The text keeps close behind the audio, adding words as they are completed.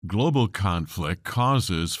Global conflict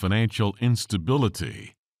causes financial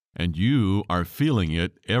instability, and you are feeling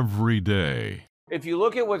it every day. If you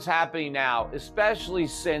look at what's happening now, especially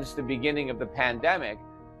since the beginning of the pandemic,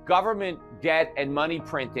 government debt and money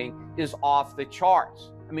printing is off the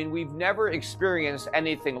charts. I mean, we've never experienced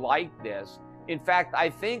anything like this. In fact, I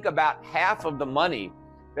think about half of the money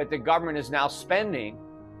that the government is now spending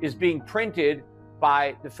is being printed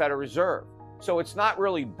by the Federal Reserve. So it's not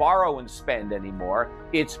really borrow and spend anymore,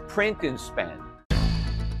 it's print and spend.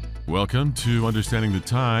 Welcome to Understanding the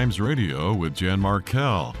Times Radio with Jan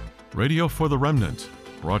Markell, Radio for the Remnant,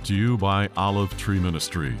 brought to you by Olive Tree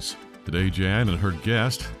Ministries. Today, Jan and her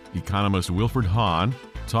guest, economist Wilfred Hahn,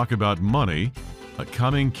 talk about money, a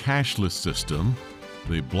coming cashless system,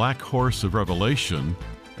 the black horse of Revelation,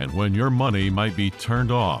 and when your money might be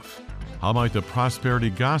turned off. How might the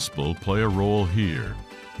prosperity gospel play a role here?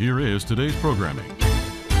 Here is today's programming.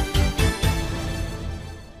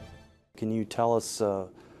 Can you tell us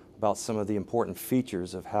about some of the important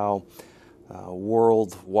features of how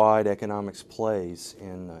worldwide economics plays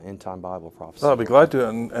in end-time Bible prophecy? I'll be glad to,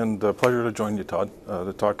 and pleasure to join you, Todd,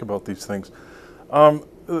 to talk about these things.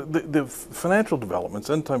 The financial developments,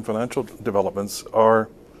 end-time financial developments, are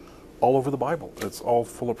all over the Bible. It's all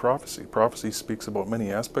full of prophecy. Prophecy speaks about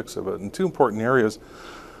many aspects of it. And two important areas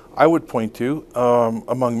I would point to,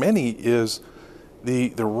 among many, is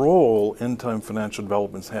the role end-time financial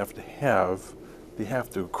developments have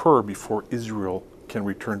to occur before Israel can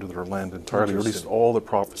return to their land entirely, or at least all the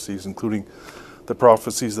prophecies, including the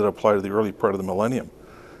prophecies that apply to the early part of the millennium.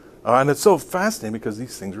 And it's so fascinating because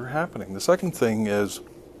these things are happening. The second thing is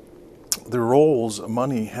the roles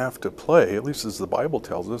money have to play, at least as the Bible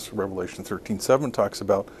tells us. Revelation 13:7 talks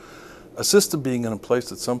about a system being in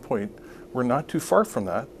place at some point. We're not too far from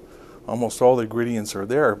that. Almost all the ingredients are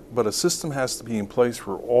there, but a system has to be in place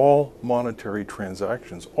where all monetary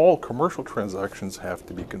transactions, all commercial transactions have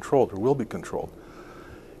to be controlled or will be controlled.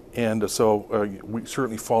 And so we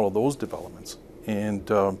certainly follow those developments. And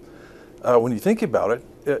when you think about it,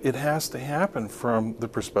 it has to happen from the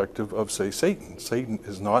perspective of, say, Satan. Satan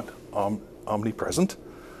is not omnipresent,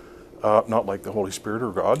 not like the Holy Spirit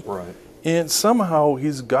or God. Right. And somehow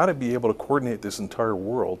he's got to be able to coordinate this entire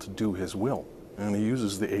world to do his will. And he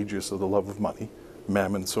uses the aegis of the love of money,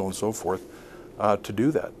 mammon, so on and so forth, to do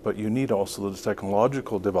that. But you need also the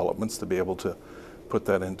technological developments to be able to put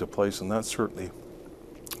that into place, and that certainly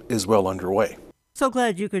is well underway. So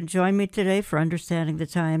glad you could join me today for Understanding the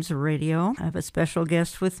Times Radio. I have a special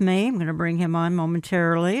guest with me. I'm going to bring him on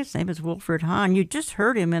momentarily. His name is Wilfred Hahn. You just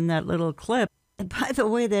heard him in that little clip. And by the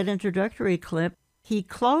way, that introductory clip, he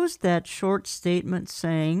closed that short statement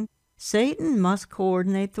saying, Satan must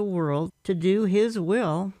coordinate the world to do his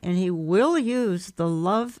will, and he will use the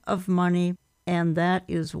love of money, and that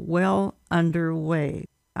is well underway.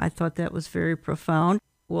 I thought that was very profound.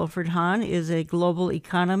 Wilfred Hahn is a global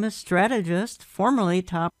economist, strategist, formerly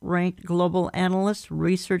top-ranked global analyst,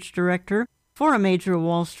 research director for a major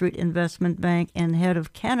Wall Street investment bank, and head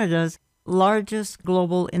of Canada's largest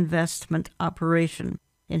global investment operation.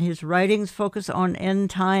 And his writings focus on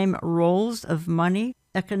end-time roles of money,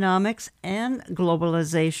 economics, and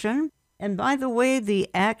globalization. And by the way, the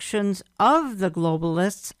actions of the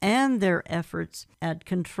globalists and their efforts at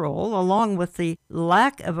control, along with the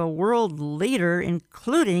lack of a world leader,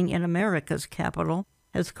 including in America's capital,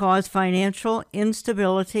 has caused financial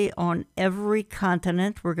instability on every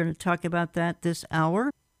continent. We're going to talk about that this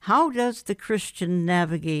hour. How does the Christian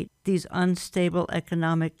navigate these unstable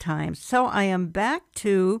economic times? So I am back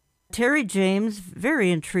to Terry James'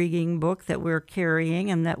 very intriguing book that we're carrying,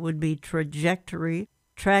 and that would be Trajectory,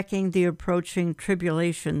 Tracking the Approaching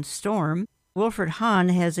Tribulation Storm. Wilfred Hahn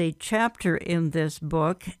has a chapter in this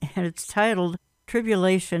book, and it's titled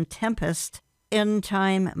Tribulation Tempest, End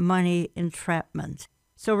Time Money Entrapment.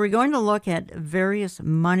 So we're going to look at various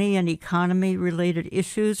money and economy-related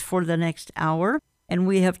issues for the next hour. And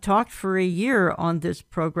we have talked for a year on this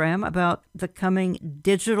program about the coming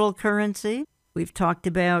digital currency. We've talked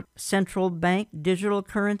about central bank digital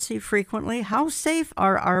currency frequently. How safe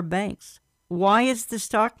are our banks? Why is the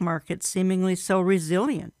stock market seemingly so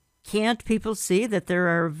resilient? Can't people see that there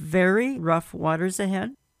are very rough waters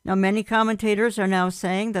ahead? Now, many commentators are now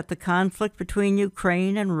saying that the conflict between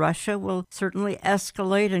Ukraine and Russia will certainly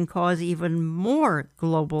escalate and cause even more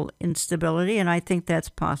global instability, and I think that's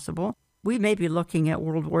possible. We may be looking at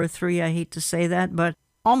World War III, I hate to say that, but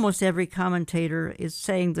almost every commentator is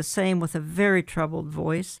saying the same with a very troubled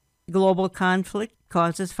voice. Global conflict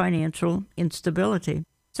causes financial instability.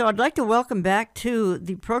 So I'd like to welcome back to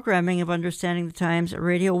the programming of Understanding the Times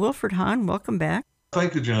Radio, Wilfred Hahn. Welcome back.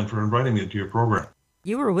 Thank you, Jan, for inviting me into your program.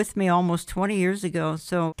 You were with me almost 20 years ago,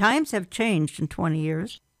 so times have changed in 20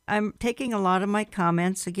 years. I'm taking a lot of my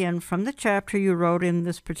comments, again, from the chapter you wrote in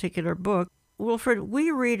this particular book. Wilfred, we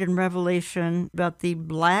read in Revelation about the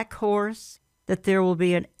black horse, that there will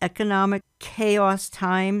be an economic chaos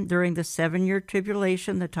time during the 7-year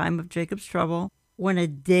tribulation, the time of Jacob's trouble, when a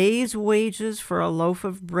day's wages for a loaf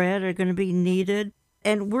of bread are going to be needed.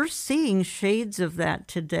 And we're seeing shades of that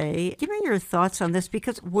today. Give me your thoughts on this,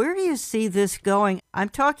 because where do you see this going? I'm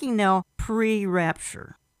talking now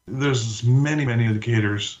pre-rapture. There's many, many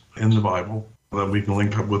indicators in the Bible that we can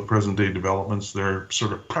link up with present-day developments. They're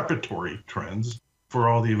sort of preparatory trends for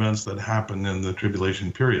all the events that happen in the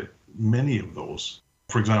tribulation period. Many of those.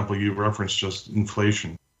 For example, you referenced just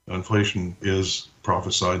inflation. Inflation is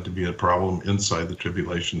prophesied to be a problem inside the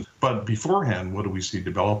tribulation. But beforehand, what do we see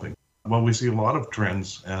developing? Well, we see a lot of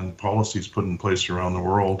trends and policies put in place around the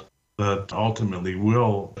world that ultimately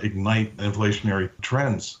will ignite inflationary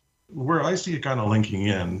trends. Where I see it kind of linking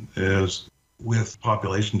in is with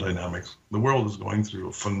population dynamics. The world is going through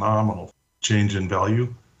a phenomenal change in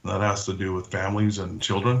value. That has to do with families and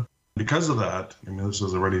children. Because of that, I mean, this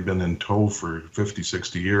has already been in tow for 50,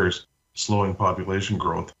 60 years, slowing population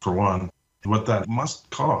growth, for one. What that must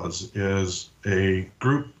cause is a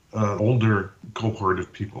group, older cohort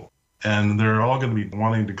of people. And they're all going to be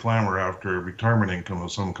wanting to clamor after a retirement income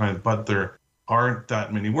of some kind, but there aren't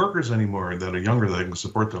that many workers anymore that are younger that can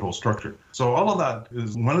support that whole structure. So all of that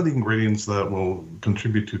is one of the ingredients that will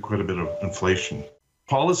contribute to quite a bit of inflation.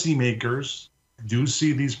 Policymakers do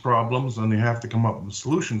see these problems and they have to come up with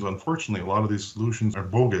solutions. Unfortunately, a lot of these solutions are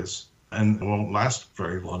bogus and won't last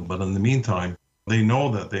very long. But in the meantime, they know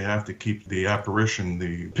that they have to keep the apparition,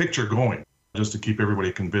 the picture going, just to keep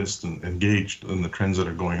everybody convinced and engaged in the trends that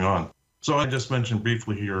are going on. So I just mentioned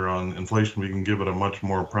briefly here on inflation. We can give it a much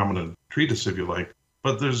more prominent treatise, if you like.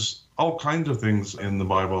 But there's all kinds of things in the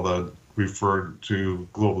Bible that refer to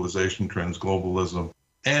globalization trends, globalism,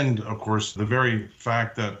 and, of course, the very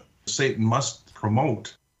fact that Satan must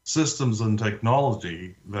promote systems and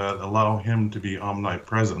technology that allow him to be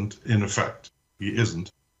omnipresent. In effect, he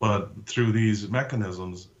isn't. But through these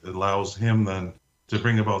mechanisms, it allows him then to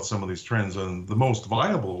bring about some of these trends. And the most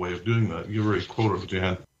viable way of doing that, you already quoted,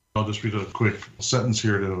 Jan. I'll just read a quick sentence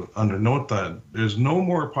here to undernote that. There's no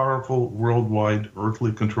more powerful worldwide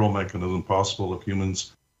earthly control mechanism possible of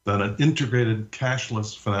humans than an integrated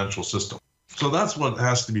cashless financial system. So that's what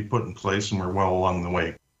has to be put in place, and we're well along the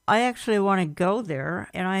way. I actually want to go there,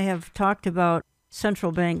 and I have talked about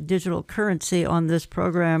central bank digital currency on this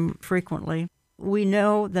program frequently. We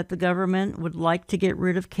know that the government would like to get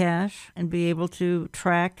rid of cash and be able to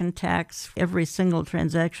track and tax every single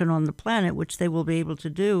transaction on the planet, which they will be able to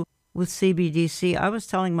do with CBDC. I was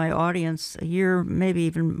telling my audience a year, maybe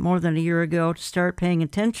even more than a year ago, to start paying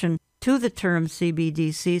attention to the term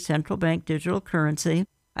CBDC, central bank digital currency.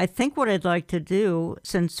 I think what I'd like to do,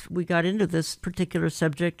 since we got into this particular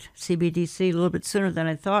subject, CBDC, a little bit sooner than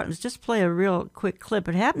I thought, is just play a real quick clip.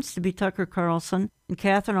 It happens to be Tucker Carlson and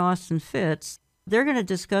Catherine Austin Fitts. They're going to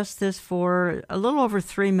discuss this for a little over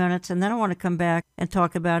 3 minutes, and then I want to come back and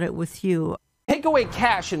talk about it with you. Take away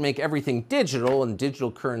cash and make everything digital, and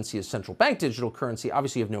digital currency is central bank digital currency.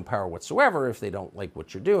 Obviously, you have no power whatsoever. If they don't like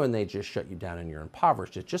what you're doing, they just shut you down and you're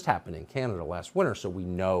impoverished. It just happened in Canada last winter, so we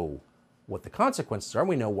know what the consequences are, and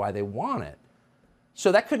we know why they want it.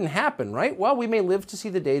 So that couldn't happen, right? Well, we may live to see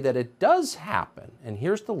the day that it does happen. And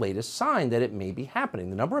here's the latest sign that it may be happening.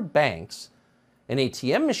 The number of banks and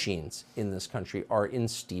ATM machines in this country are in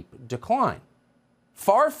steep decline.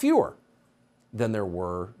 Far fewer than there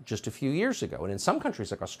were just a few years ago. And in some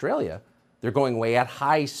countries like Australia, they're going away at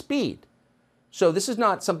high speed. So this is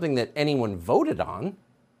not something that anyone voted on.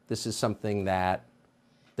 This is something that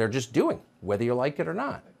they're just doing, whether you like it or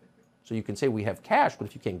not. So you can say we have cash, but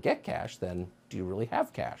if you can't get cash, then do you really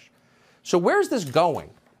have cash? So where's this going?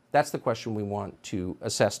 That's the question we want to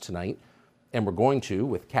assess tonight. And we're going to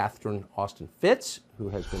with Catherine Austin Fitts, who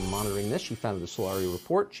has been monitoring this. She founded the Solari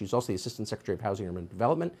Report. She's also the Assistant Secretary of Housing and Urban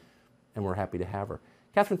Development, and we're happy to have her.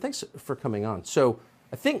 Catherine, thanks for coming on. So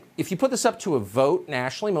I think if you put this up to a vote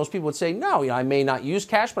nationally, most people would say, no, I may not use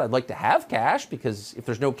cash, but I'd like to have cash, because if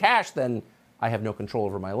there's no cash, then I have no control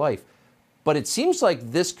over my life. But it seems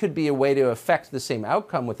like this could be a way to affect the same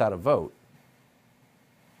outcome without a vote.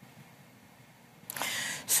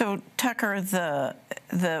 So, Tucker,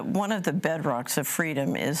 one of the bedrocks of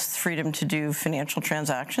freedom is freedom to do financial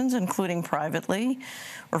transactions, including privately,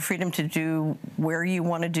 or freedom to do where you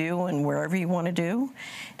want to do and wherever you want to do.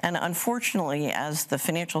 And unfortunately, as the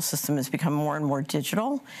financial system has become more and more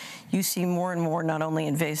digital, you see more and more not only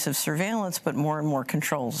invasive surveillance, but more and more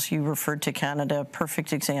controls. You referred to Canada,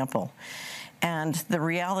 perfect example. And the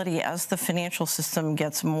reality, as the financial system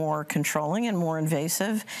gets more controlling and more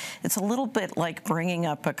invasive, it's a little bit like bringing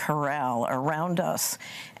up a corral around us.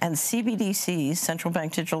 And CBDCs, central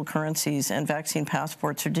bank digital currencies, and vaccine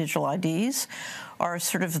passports or digital IDs are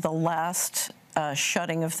sort of the last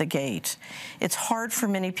shutting of the gate. It's hard for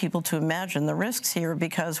many people to imagine the risks here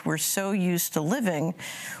because we're so used to living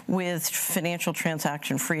with financial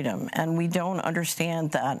transaction freedom, and we don't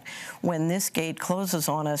understand that when this gate closes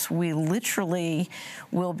on us, we literally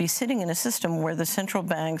will be sitting in a system where the central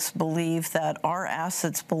banks believe that our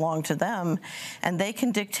assets belong to them, and they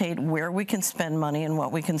can dictate where we can spend money and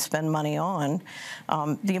what we can spend money on.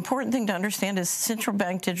 The important thing to understand is central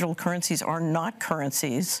bank digital currencies are not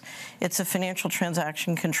currencies. It's a financial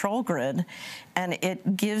transaction control grid, and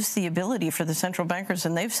it gives the ability for the central bankers,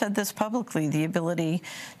 and they've said this publicly, the ability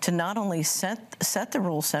to not only set the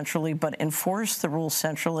rules centrally, but enforce the rules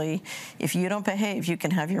centrally. If you don't behave, you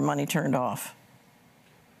can have your money turned off.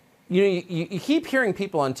 You know, you keep hearing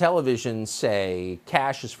people on television say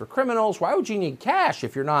cash is for criminals. Why would you need cash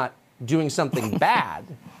if you're not doing something bad?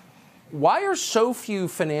 Why are so few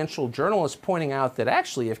financial journalists pointing out that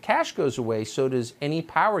actually if cash goes away, so does any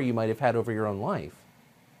power you might have had over your own life?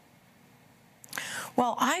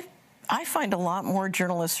 Well, I find a lot more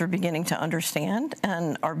journalists are beginning to understand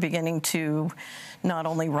and are beginning to not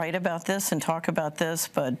only write about this and talk about this,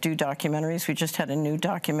 but do documentaries. We just had a new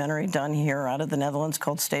documentary done here out of the Netherlands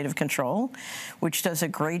called State of Control, which does a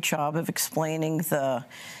great job of explaining the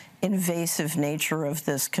invasive nature of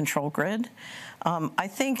this control grid. I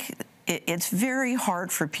think it's very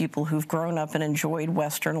hard for people who've grown up and enjoyed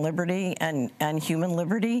Western liberty and human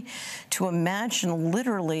liberty to imagine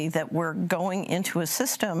literally that we're going into a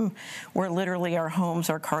system where literally our homes,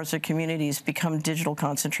 our cars, our communities become digital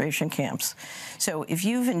concentration camps. So if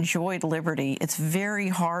you've enjoyed liberty, it's very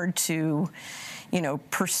hard to,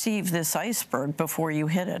 perceive this iceberg before you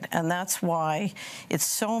hit it. And that's why it's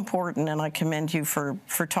so important, and I commend you for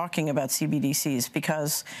talking about CBDCs,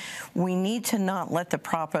 because we need to not let the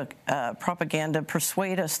propaganda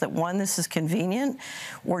persuade us that, one, this is convenient,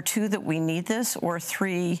 or two, that we need this, or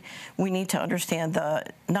three, we need to understand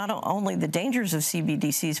not only the dangers of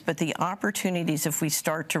CBDCs, but the opportunities if we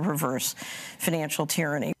start to reverse financial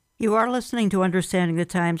tyranny. You are listening to Understanding the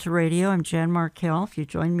Times Radio. I'm Jan Markell. If you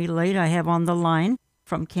joined me late, I have on the line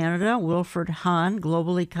from Canada, Wilfred Hahn,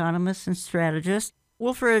 global economist and strategist.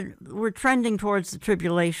 Wilfred, we're trending towards the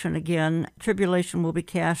tribulation again. Tribulation will be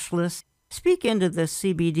cashless. Speak into this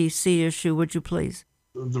CBDC issue, would you please?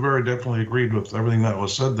 Very definitely agreed with everything that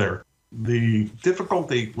was said there. The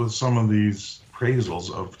difficulty with some of these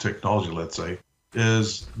appraisals of technology, let's say,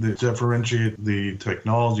 is to differentiate the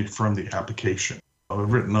technology from the application.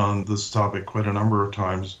 I've written on this topic quite a number of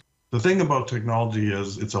times. The thing about technology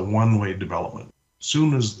is it's a one-way development. As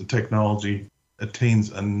soon as the technology attains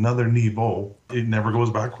another niveau, it never goes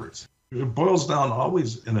backwards. It boils down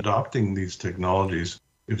always in adopting these technologies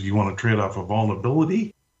if you want to trade off a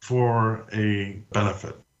vulnerability for a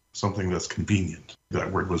benefit, something that's convenient. That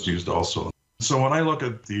word was used also. So when I look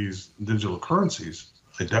at these digital currencies,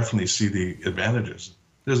 I definitely see the advantages.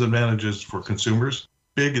 There's advantages for consumers,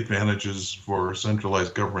 big advantages for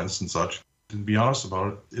centralized governments and such. To be honest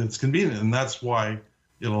about it, it's convenient, and that's why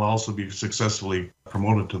it'll also be successfully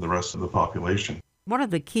promoted to the rest of the population. One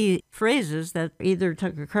of the key phrases that either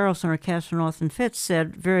Tucker Carlson or Castor Norton Fitz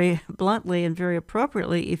said very bluntly and very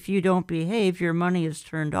appropriately, if you don't behave, your money is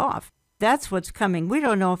turned off. That's what's coming. We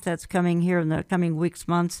don't know if that's coming here in the coming weeks,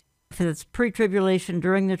 months, if it's pre-tribulation,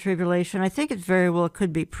 during the tribulation. I think it very well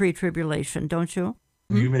could be pre-tribulation, don't you?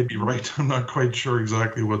 You may be right. I'm not quite sure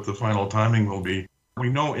exactly what the final timing will be. We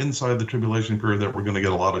know inside the tribulation period that we're going to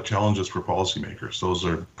get a lot of challenges for policymakers. Those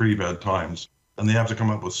are pretty bad times, and they have to come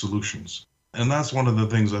up with solutions. And that's one of the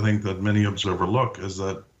things I think that many overlook, is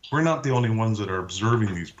that we're not the only ones that are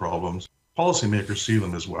observing these problems. Policymakers see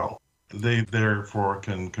them as well. They therefore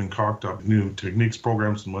can concoct up new techniques,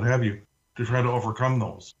 programs, and what have you to try to overcome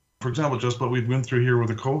those. For example, just what we've been through here with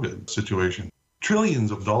the COVID situation.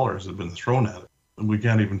 Trillions of dollars have been thrown at it. We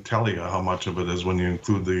can't even tell you how much of it is when you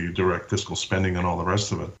include the direct fiscal spending and all the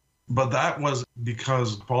rest of it. But that was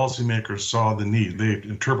because policymakers saw the need. They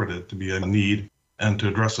interpreted it to be a need and to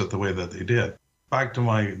address it the way that they did. Back to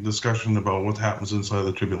my discussion about what happens inside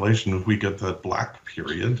the tribulation, if we get that black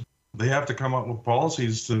period, they have to come up with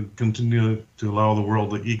policies to continue to allow the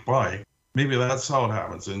world to eke by. Maybe that's how it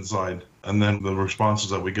happens inside. And then the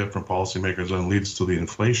responses that we get from policymakers then leads to the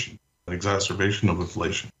inflation, an exacerbation of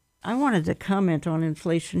inflation. I wanted to comment on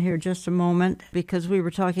inflation here just a moment, because we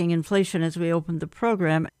were talking inflation as we opened the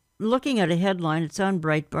program. Looking at a headline, it's on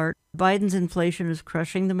Breitbart. Biden's inflation is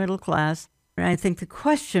crushing the middle class. And I think the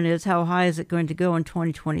question is, how high is it going to go in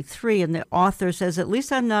 2023? And the author says, at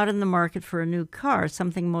least I'm not in the market for a new car,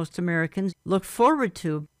 something most Americans look forward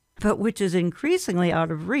to, but which is increasingly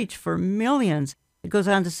out of reach for millions. It goes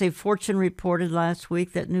on to say, Fortune reported last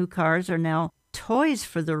week that new cars are now toys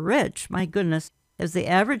for the rich. My goodness, as the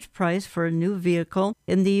average price for a new vehicle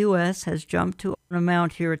in the U.S. has jumped to an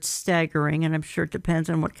amount here, it's staggering, and I'm sure it depends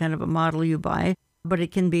on what kind of a model you buy, but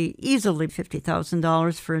it can be easily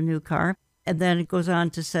 $50,000 for a new car. And then it goes on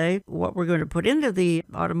to say what we're going to put into the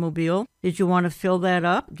automobile. Did you want to fill that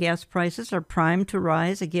up? Gas prices are primed to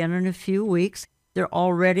rise again in a few weeks. They're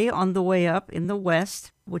already on the way up in the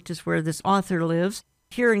West, which is where this author lives.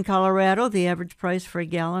 Here in Colorado, the average price for a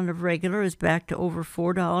gallon of regular is back to over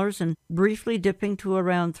 $4 and briefly dipping to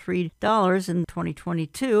around $3 in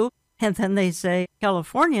 2022. And then they say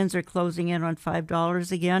Californians are closing in on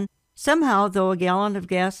 $5 again. Somehow, though, a gallon of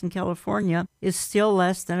gas in California is still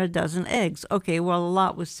less than a dozen eggs. Okay, well, a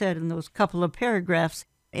lot was said in those couple of paragraphs.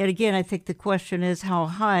 And again, I think the question is, how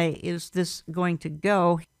high is this going to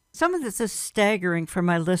go? Some of this is staggering for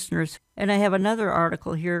my listeners. And I have another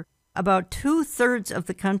article here. About 2/3 of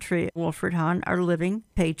the country, Wilfred Hahn, are living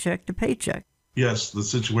paycheck to paycheck. Yes, the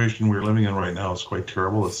situation we're living in right now is quite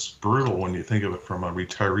terrible. It's brutal when you think of it from a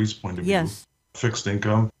retiree's point of view. Yes. Fixed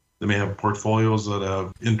income. They may have portfolios that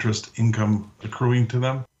have interest income accruing to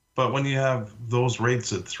them. But when you have those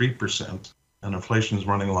rates at 3% and inflation is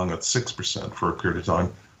running along at 6% for a period of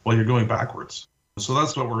time, well, you're going backwards. So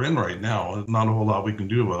that's what we're in right now. Not a whole lot we can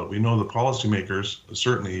do about it. We know the policymakers,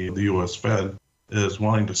 certainly the U.S. Fed, is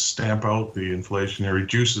wanting to stamp out the inflationary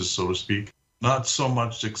juices, so to speak. Not so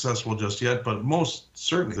much successful just yet, but most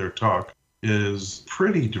certainly their talk is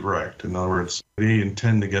pretty direct. In other words, they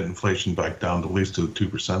intend to get inflation back down to at least to the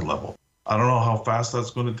 2% level. I don't know how fast that's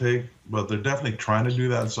going to take, but they're definitely trying to do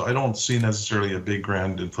that. So I don't see necessarily a big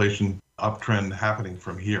grand inflation uptrend happening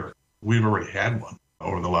from here. We've already had one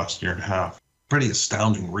over the last year and a half. Pretty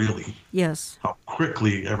astounding, really. Yes. How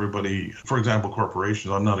quickly everybody, for example,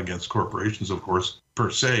 corporations, I'm not against corporations, of course, per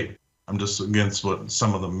se. I'm just against what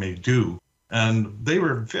some of them may do. And they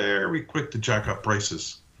were very quick to jack up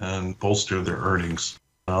prices and bolster their earnings.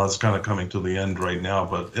 It's kind of coming to the end right now,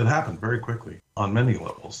 but it happened very quickly on many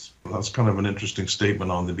levels. That's kind of an interesting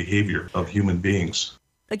statement on the behavior of human beings.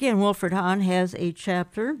 Again, Wilfred Hahn has a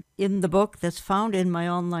chapter in the book that's found in my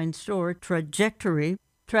online store, Trajectory,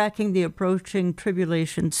 Tracking the Approaching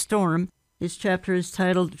Tribulation Storm. This chapter is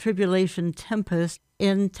titled Tribulation Tempest,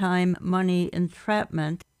 End Time Money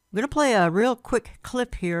Entrapment. I'm going to play a real quick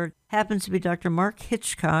clip here. It happens to be Dr. Mark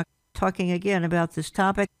Hitchcock talking again about this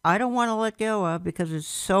topic I don't want to let go of because it's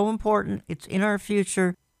so important. It's in our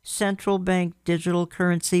future. Central Bank Digital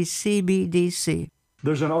Currency, CBDC.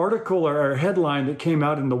 There's an article or a headline that came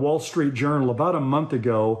out in the Wall Street Journal about a month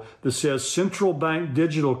ago that says central bank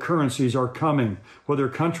digital currencies are coming, whether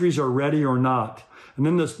countries are ready or not. And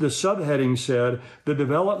then the subheading said, the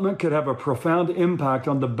development could have a profound impact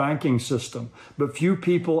on the banking system, but few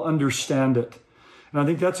people understand it. And I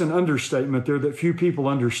think that's an understatement there, that few people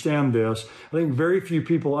understand this. I think very few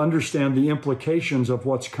people understand the implications of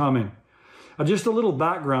what's coming. Just a little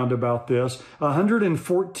background about this.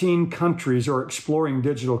 114 countries are exploring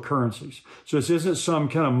digital currencies. So this isn't some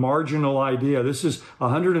kind of marginal idea. This is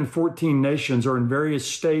 114 nations are in various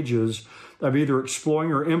stages of either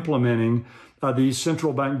exploring or implementing these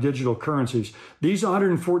central bank digital currencies. These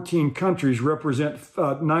 114 countries represent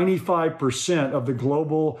 95% of the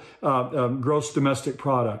global gross domestic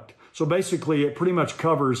product. So basically, it pretty much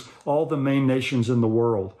covers all the main nations in the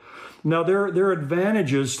world. Now, there are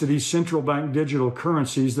advantages to these central bank digital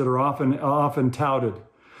currencies that are often touted.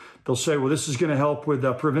 They'll say, well, this is going to help with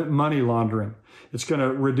prevent money laundering. It's going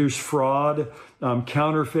to reduce fraud,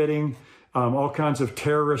 counterfeiting, all kinds of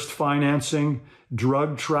terrorist financing,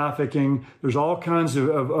 drug trafficking. There's all kinds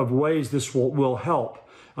of ways this will help.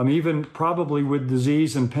 Even probably with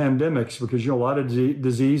disease and pandemics, because a lot of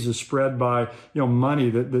disease is spread by money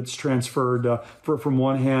that's transferred from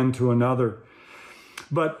one hand to another.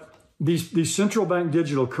 But these central bank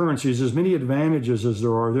digital currencies, as many advantages as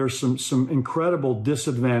there's some incredible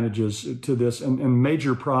disadvantages to this and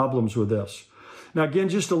major problems with this. Now, again,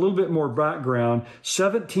 just a little bit more background.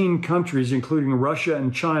 17 countries, including Russia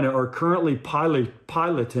and China, are currently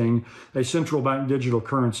piloting a central bank digital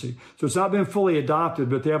currency. So it's not been fully adopted,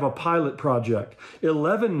 but they have a pilot project.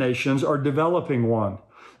 11 nations are developing one,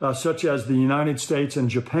 such as the United States and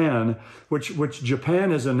Japan, which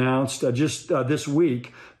Japan has announced just this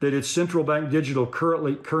week that its central bank digital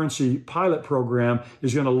currency pilot program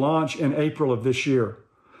is going to launch in April of this year.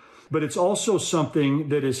 but it's also something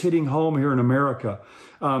that is hitting home here in America.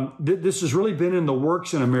 This has really been in the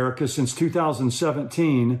works in America since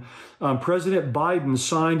 2017. President Biden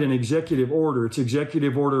signed an executive order. It's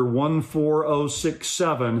Executive Order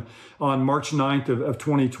 14067 on March 9th of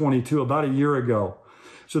 2022, about a year ago.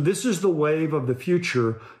 So this is the wave of the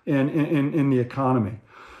future in the economy.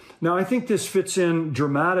 Now, I think this fits in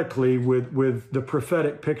dramatically with the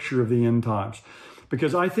prophetic picture of the end times.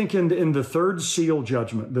 Because I think in the third seal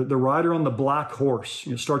judgment, the rider on the black horse,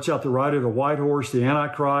 it starts out the rider of the white horse, the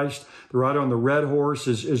Antichrist. The rider on the red horse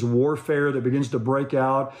is warfare that begins to break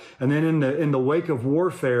out. And then in the wake of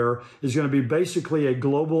warfare is going to be basically a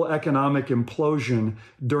global economic implosion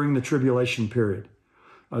during the tribulation period.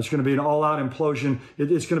 It's going to be an all-out implosion.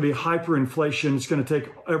 It's going to be hyperinflation. It's going to take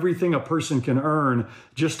everything a person can earn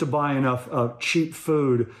just to buy enough cheap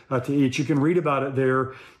food to eat. You can read about it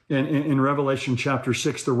there in Revelation chapter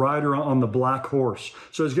 6, the rider on the black horse.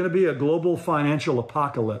 So it's going to be a global financial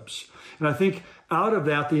apocalypse. And I think out of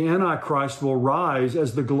that, the Antichrist will rise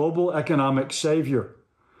as the global economic savior.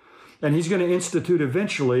 And he's going to institute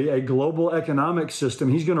eventually a global economic system.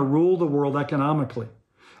 He's going to rule the world economically.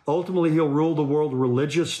 Ultimately, he'll rule the world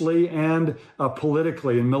religiously and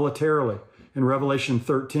politically and militarily in Revelation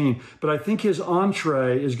 13. But I think his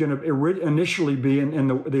entree is going to initially be in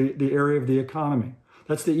the area of the economy.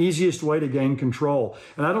 That's the easiest way to gain control.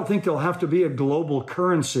 And I don't think there'll have to be a global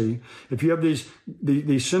currency. If you have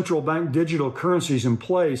these central bank digital currencies in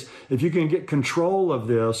place, if you can get control of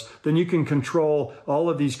this, then you can control all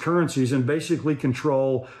of these currencies and basically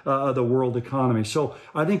control the world economy. So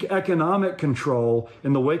I think economic control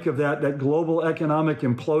in the wake of that global economic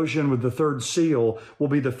implosion with the third seal will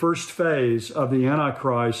be the first phase of the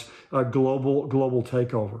Antichrist global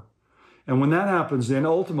takeover. And when that happens, then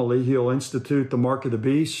ultimately he'll institute the mark of the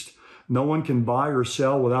beast. No one can buy or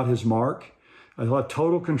sell without his mark. He'll have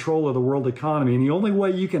total control of the world economy. And the only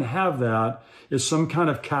way you can have that is some kind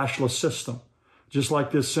of cashless system, just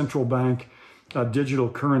like this central bank digital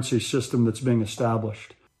currency system that's being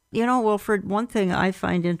established. You know, Wilfred, one thing I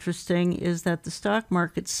find interesting is that the stock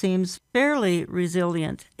market seems fairly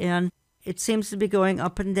resilient, and it seems to be going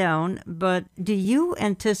up and down, but do you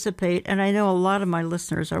anticipate, and I know a lot of my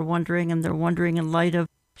listeners are wondering, and they're wondering in light of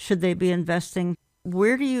should they be investing,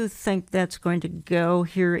 where do you think that's going to go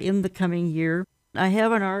here in the coming year? I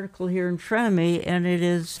have an article here in front of me, and it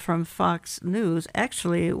is from Fox News.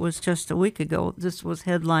 Actually, it was just a week ago. This was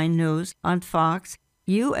headline news on Fox.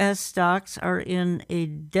 U.S. stocks are in a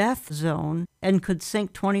death zone and could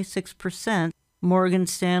sink 26%. Morgan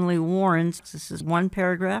Stanley warns, this is one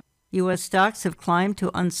paragraph, U.S. stocks have climbed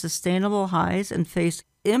to unsustainable highs and face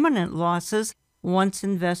imminent losses once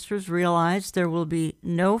investors realize there will be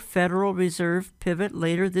no Federal Reserve pivot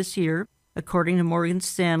later this year, according to Morgan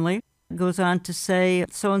Stanley. It goes on to say,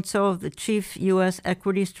 so-and-so of the chief U.S.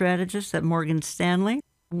 equity strategist at Morgan Stanley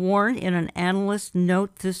warned in an analyst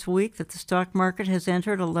note this week that the stock market has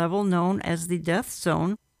entered a level known as the death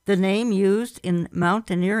zone, the name used in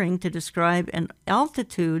mountaineering to describe an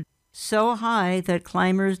altitude so high that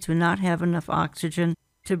climbers do not have enough oxygen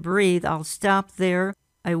to breathe. I'll stop there.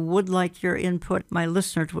 I would like your input. My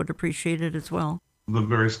listeners would appreciate it as well. The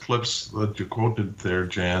various clips that you quoted there,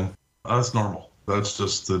 Jan, that's normal. That's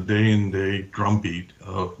just the day-and-day drumbeat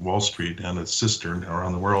of Wall Street and its sister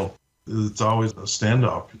around the world. It's always a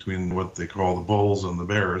standoff between what they call the bulls and the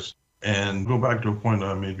bears. And go back to a point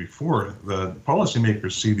I made before, that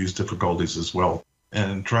policymakers see these difficulties as well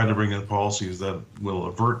and try to bring in policies that will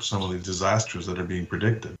avert some of the disasters that are being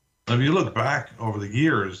predicted. Now, if you look back over the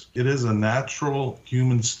years, it is a natural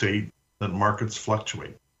human state that markets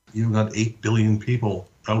fluctuate. You've got 8 billion people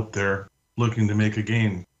out there looking to make a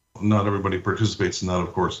gain. Not everybody participates in that,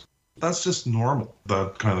 of course. That's just normal,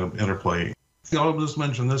 that kind of interplay. I'll just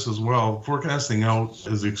mention this as well. Forecasting out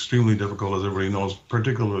is extremely difficult, as everybody knows,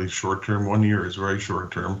 particularly short term. 1 year is very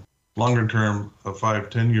short term. Longer term, a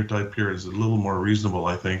 5-10 year type period is a little more reasonable,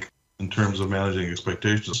 I think, in terms of managing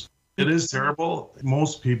expectations. It is terrible.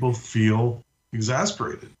 Most people feel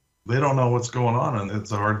exasperated. They don't know what's going on, and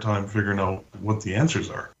it's a hard time figuring out what the answers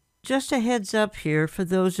are. Just a heads up here for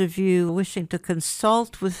those of you wishing to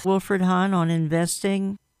consult with Wilfred Hahn on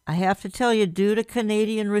investing. I have to tell you, due to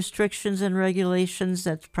Canadian restrictions and regulations,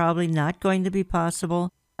 that's probably not going to be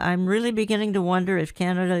possible. I'm really beginning to wonder if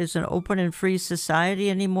Canada is an open and free society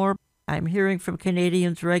anymore. I'm hearing from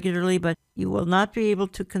Canadians regularly, but you will not be able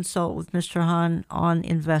to consult with Mr. Hahn on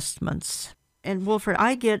investments. And Wilfred,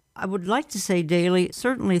 I would like to say daily,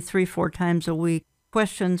 certainly 3-4 times a week,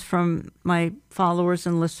 questions from my followers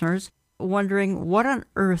and listeners wondering what on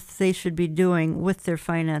earth they should be doing with their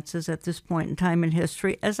finances at this point in time in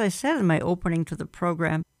history. As I said in my opening to the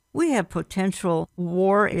program, we have potential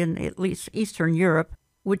war in at least Eastern Europe,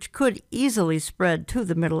 which could easily spread to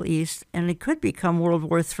the Middle East, and it could become World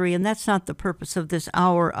War III, and that's not the purpose of this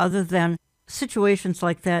hour, other than situations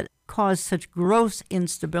like that cause such gross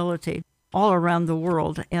instability all around the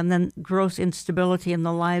world, and then gross instability in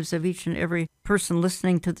the lives of each and every person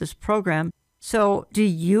listening to this program. So do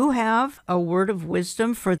you have a word of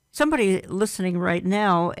wisdom for somebody listening right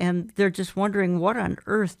now, and they're just wondering what on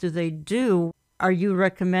earth do they do? Are you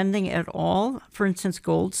recommending at all, for instance,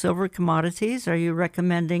 gold, silver, commodities? Are you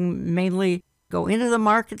recommending mainly go into the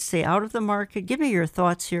market, stay out of the market? Give me your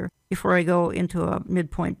thoughts here before I go into a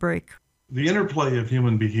midpoint break. The interplay of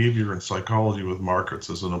human behavior and psychology with markets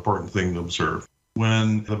is an important thing to observe.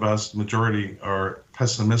 When the vast majority are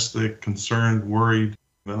pessimistic, concerned, worried,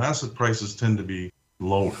 then asset prices tend to be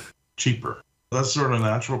lower, cheaper. That's sort of a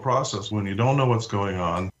natural process when you don't know what's going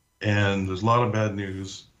on and there's a lot of bad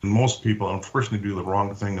news. And most people, unfortunately, do the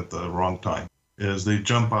wrong thing at the wrong time, is they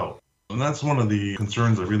jump out. And that's one of the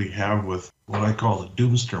concerns I really have with what I call the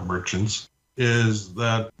doomster merchants, is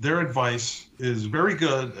that their advice is very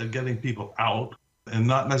good at getting people out and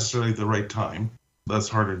not necessarily at the right time. That's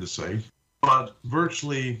harder to say, but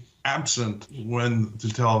virtually absent when to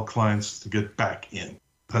tell clients to get back in.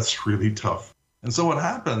 That's really tough. And so what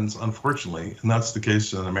happens, unfortunately, and that's the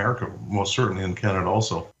case in America, most certainly in Canada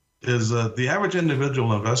also, is that the average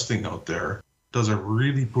individual investing out there does a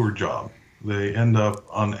really poor job. They end up,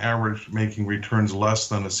 on average, making returns less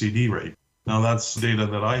than a CD rate. Now, that's data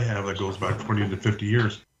that I have that goes back 20 to 50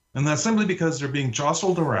 years. And that's simply because they're being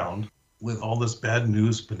jostled around with all this bad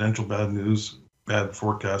news, potential bad news, bad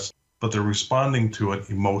forecasts, but they're responding to it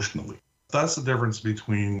emotionally. That's the difference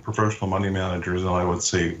between professional money managers and, I would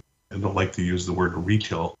say, I don't like to use the word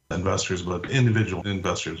retail investors, but individual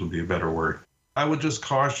investors would be a better word. I would just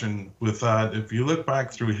caution with that, if you look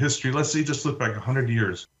back through history, let's say just look back 100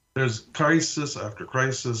 years, there's crisis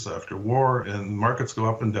after war, and markets go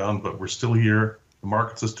up and down, but we're still here. The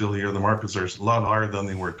markets are still here. The markets are a lot higher than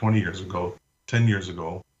they were 20 years ago, 10 years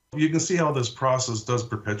ago. You can see how this process does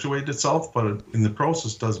perpetuate itself, but in the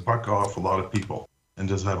process does buck off a lot of people and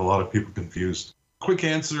does have a lot of people confused. Quick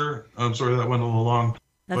answer. I'm sorry that went a little long.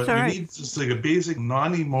 That's but all right. You need to take a basic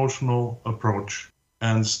non-emotional approach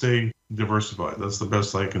and stay diversified. That's the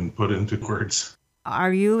best I can put into words.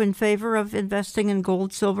 Are you in favor of investing in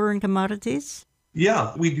gold, silver, and commodities?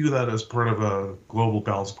 Yeah, we do that as part of a global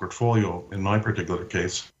balanced portfolio. In my particular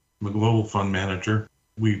case, I'm a global fund manager.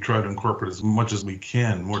 We try to incorporate as much as we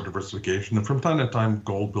can more diversification. And from time to time,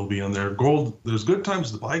 gold will be in there. Gold, there's good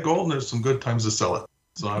times to buy gold and there's some good times to sell it.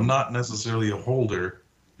 So I'm not necessarily a holder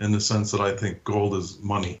in the sense that I think gold is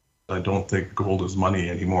money. I don't think gold is money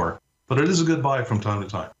anymore. But it is a good buy from time to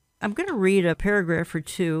time. I'm going to read a paragraph or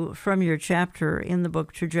two from your chapter in the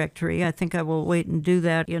book Trajectory. I think I will wait and do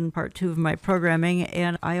that in part 2 of my programming.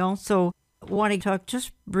 And I also want to talk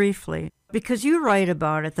just briefly, because you write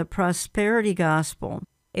about it, the prosperity gospel.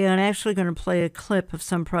 And I'm actually going to play a clip of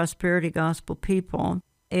some prosperity gospel people,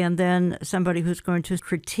 and then somebody who's going to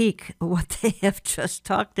critique what they have just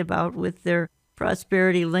talked about with their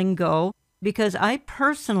prosperity lingo. Because I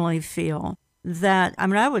personally feel that,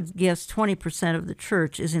 I would guess 20% of the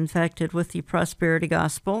church is infected with the prosperity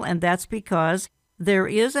gospel, and that's because there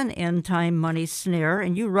is an end-time money snare,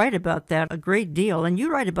 and you write about that a great deal, and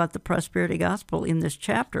you write about the prosperity gospel in this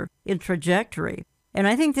chapter, in Trajectory. And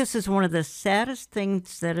I think this is one of the saddest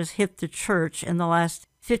things that has hit the church in the last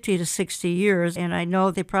 50 to 60 years, and I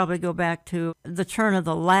know they probably go back to the turn of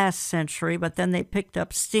the last century, but then they picked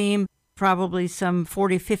up steam probably some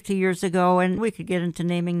 40, 50 years ago, and we could get into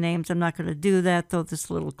naming names. I'm not going to do that, though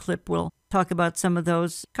this little clip will talk about some of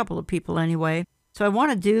those, a couple of people anyway. So I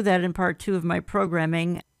want to do that in part 2 of my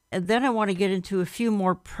programming, and then I want to get into a few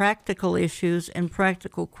more practical issues and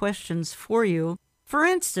practical questions for you. For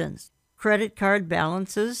instance, credit card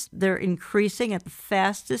balances, they're increasing at the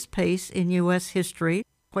fastest pace in U.S. history.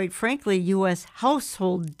 Quite frankly, U.S.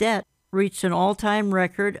 household debt reached an all-time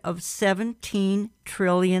record of $17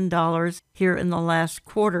 trillion here in the last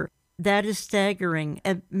quarter. That is staggering.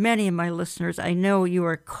 And many of my listeners, I know you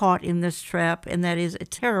are caught in this trap, and that is a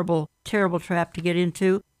terrible, terrible trap to get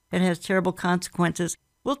into. It has terrible consequences.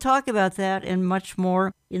 We'll talk about that and much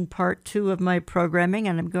more in part 2 of my programming,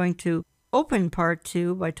 and I'm going to open part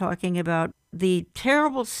 2 by talking about the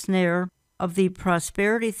terrible snare of the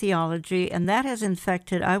prosperity theology, and that has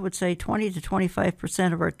infected, I would say, 20 to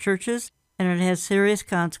 25% of our churches, and it has serious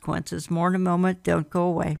consequences. More in a moment. Don't go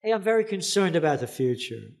away. Hey, I'm very concerned about the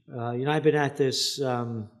future. I've been at this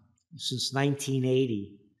since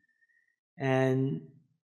 1980, and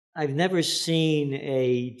I've never seen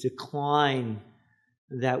a decline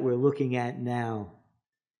that we're looking at now.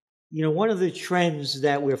 one of the trends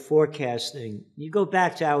that we're forecasting, you go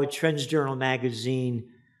back to our Trends Journal magazine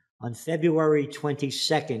on February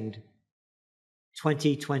 22nd,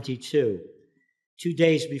 2022, 2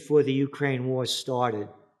 days before the Ukraine war started.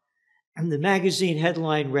 And the magazine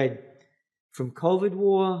headline read, "From COVID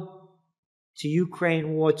war to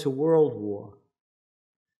Ukraine war to World War."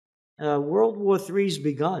 World War III's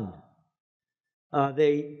begun.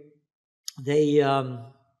 They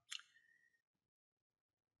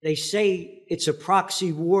say it's a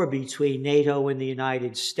proxy war between NATO and the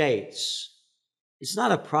United States. It's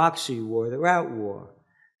not a proxy war, they're at war.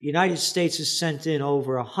 The United States has sent in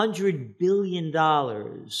over $100 billion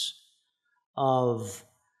of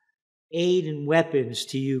aid and weapons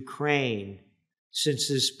to Ukraine since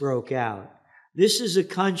this broke out. This is a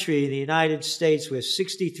country, the United States, where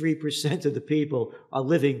 63% of the people are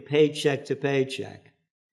living paycheck to paycheck.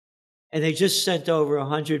 And they just sent over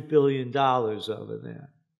 $100 billion over there.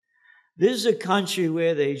 This is a country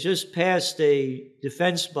where they just passed a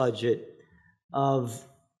defense budget of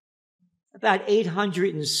about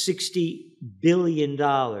 $860 billion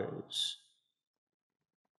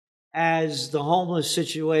as the homeless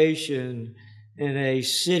situation in a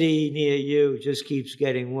city near you just keeps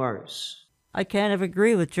getting worse. I kind of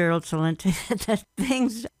agree with Gerald Celente that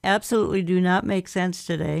things absolutely do not make sense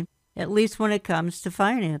today, at least when it comes to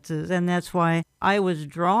finances. And that's why I was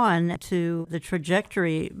drawn to the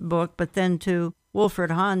Trajectory book, but then to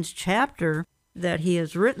Wilfred Hahn's chapter that he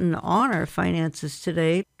has written on our finances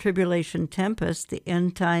today, Tribulation Tempest, the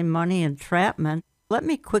End Time Money Entrapment. Let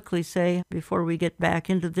me quickly say, before we get back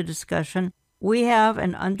into the discussion, we have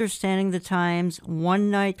an Understanding the Times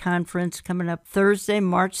one-night conference coming up Thursday,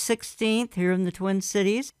 March 16th here in the Twin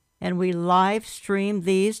Cities, and we live stream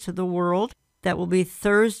these to the world. That will be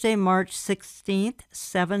Thursday, March 16th,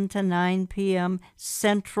 7 to 9 p.m.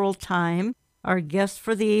 Central Time. Our guest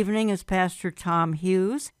for the evening is Pastor Tom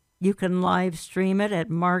Hughes. You can live stream it at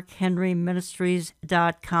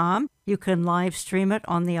markhenryministries.com. You can live stream it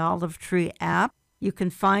on the Olive Tree app. You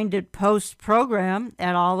can find it post-program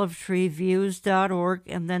at olivetreeviews.org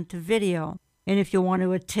and then to video. And if you want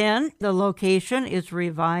to attend, the location is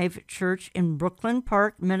Revive Church in Brooklyn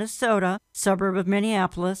Park, Minnesota, suburb of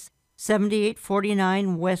Minneapolis,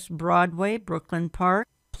 7849 West Broadway, Brooklyn Park.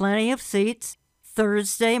 Plenty of seats.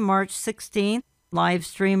 Thursday, March 16th. Live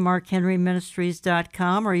stream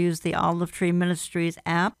markhenryministries.com or use the Olive Tree Ministries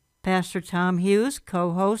app. Pastor Tom Hughes,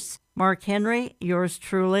 co-hosts Mark Henry, yours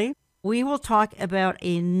truly. We will talk about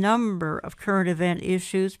a number of current event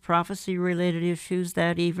issues, prophecy-related issues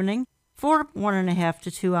that evening for 1.5 to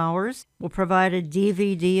 2 hours. We'll provide a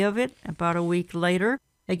DVD of it about a week later.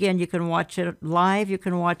 Again, you can watch it live. You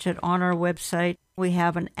can watch it on our website. We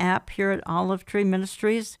have an app here at Olive Tree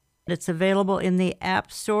Ministries. It's available in the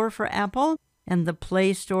App Store for Apple and the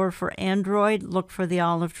Play Store for Android. Look for the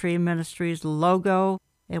Olive Tree Ministries logo.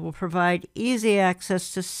 It will provide easy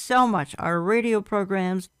access to so much. Our radio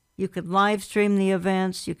programs. You can live stream the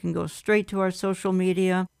events. You can go straight to our social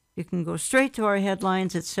media. You can go straight to our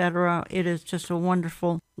headlines, etc. It is just a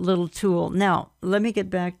wonderful little tool. Now, let me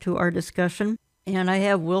get back to our discussion. And I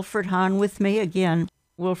have Wilfred Hahn with me again.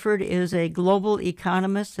 Wilfred is a global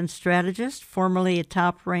economist and strategist, formerly a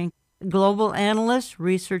top-ranked global analyst,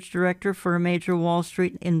 research director for a major Wall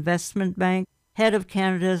Street investment bank, head of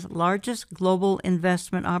Canada's largest global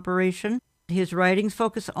investment operation. His writings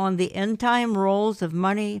focus on the end-time roles of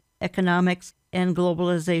money, economics, and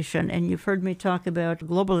globalization. And you've heard me talk about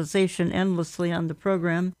globalization endlessly on the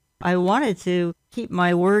program. I wanted to keep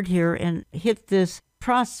my word here and hit this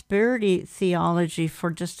prosperity theology for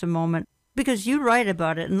just a moment, because you write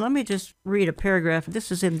about it. And let me just read a paragraph.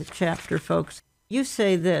 This is in the chapter, folks. You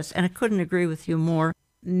say this, and I couldn't agree with you more.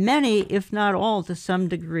 Many, if not all to some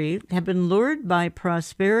degree, have been lured by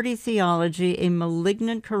prosperity theology, a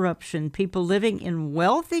malignant corruption. People living in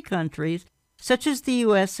wealthy countries, such as the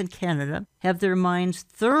U.S. and Canada, have their minds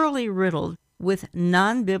thoroughly riddled with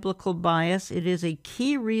non-biblical bias. It is a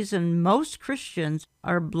key reason most Christians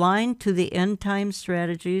are blind to the end-time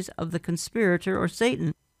strategies of the conspirator or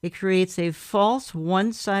Satan. It creates a false,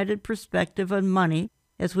 one-sided perspective on money.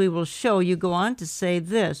 As we will show, you go on to say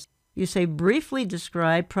this. You say, briefly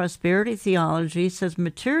describe prosperity theology, says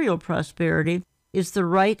material prosperity is the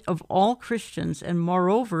right of all Christians and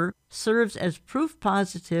moreover serves as proof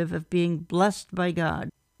positive of being blessed by God.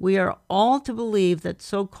 We are all to believe that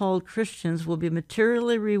so-called Christians will be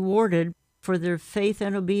materially rewarded for their faith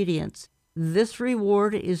and obedience. This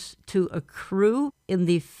reward is to accrue in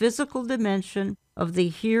the physical dimension of the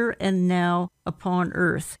here and now upon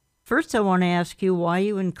earth. First, I want to ask you why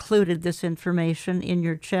you included this information in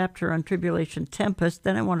your chapter on Tribulation Tempest.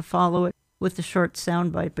 Then I want to follow it with the short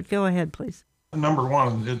soundbite, but go ahead, please. Number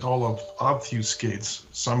one, it all obfuscates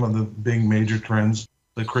some of the big major trends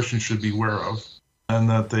that Christians should be aware of, and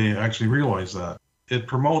that they actually realize that. It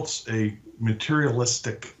promotes a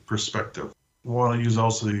materialistic perspective. I want to use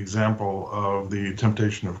also the example of the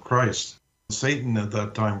temptation of Christ. Satan at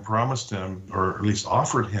that time promised him, or at least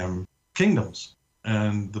offered him, kingdoms.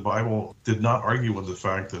 And the Bible did not argue with the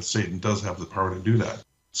fact that Satan does have the power to do that.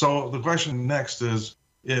 So the question next is,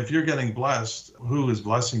 if you're getting blessed, who is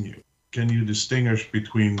blessing you? Can you distinguish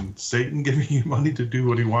between Satan giving you money to do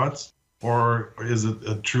what he wants? Or is it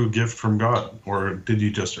a true gift from God? Or did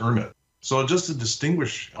you just earn it? So just to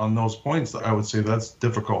distinguish on those points, I would say that's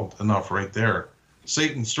difficult enough right there.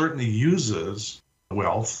 Satan certainly uses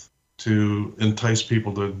wealth to entice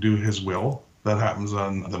people to do his will. That happens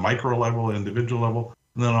on the micro level, individual level,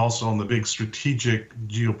 and then also on the big strategic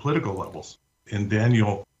geopolitical levels. In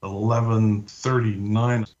Daniel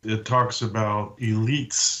 11:39, it talks about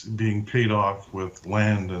elites being paid off with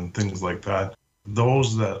land and things like that.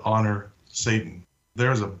 Those that honor Satan.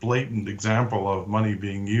 There's a blatant example of money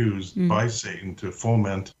being used by Satan to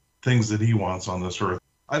foment things that he wants on this earth.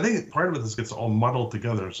 I think part of this gets all muddled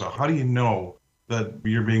together. So how do you know that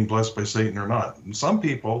you're being blessed by Satan or not? And some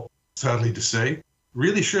people, sadly to say,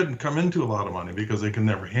 really shouldn't come into a lot of money because they can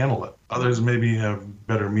never handle it. Others maybe have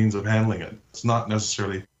better means of handling it. It's not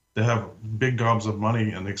necessarily to have big gobs of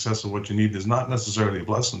money in excess of what you need is not necessarily a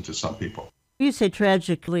blessing to some people. You say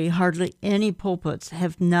tragically, hardly any pulpits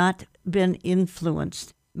have not been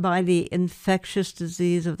influenced by the infectious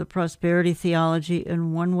disease of the prosperity theology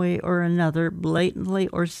in one way or another, blatantly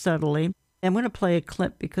or subtly. I'm going to play a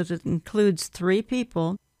clip because it includes three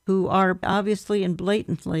people who are obviously and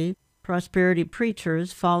blatantly prosperity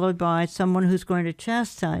preachers, followed by someone who's going to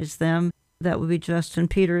chastise them. That would be Justin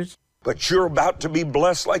Peters. But you're about to be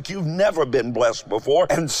blessed like you've never been blessed before.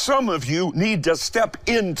 And some of you need to step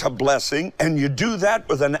into blessing, and you do that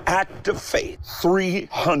with an act of faith.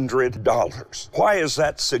 $300. Why is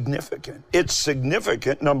that significant? It's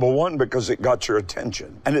significant, number one, because it got your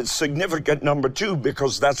attention. And it's significant, number two,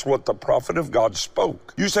 because that's what the prophet of God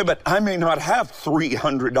spoke. You say, but I may not have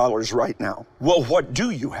 $300 right now. Well, what do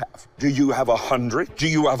you have? Do you have 100? Do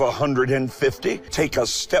you have 150? Take a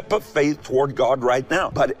step of faith toward God right now.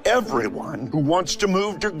 But everyone who wants to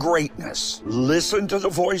move to greatness, listen to the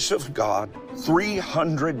voice of God.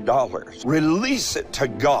 $300. Release it to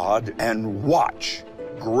God and watch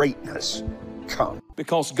greatness come.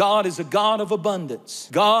 Because God is a God of abundance.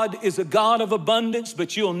 God is a God of abundance,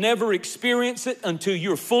 but you'll never experience it until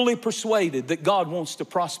you're fully persuaded that God wants to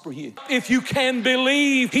prosper you. If you can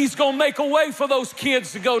believe, He's going to make a way for those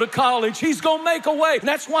kids to go to college. He's going to make a way. And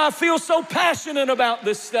that's why I feel so passionate about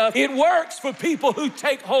this stuff. It works for people who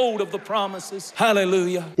take hold of the promises.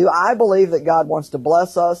 Hallelujah. Do I believe that God wants to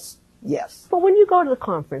bless us? Yes. But when you go to the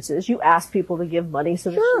conferences, you ask people to give money.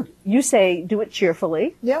 So sure. You say, do it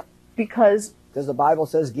cheerfully. Yep. Because the Bible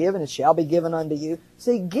says, give and it shall be given unto you.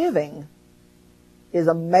 See, giving is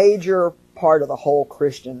a major part of the whole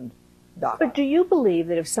Christian doctrine. But do you believe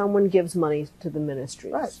that if someone gives money to the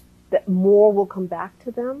ministries, right, that more will come back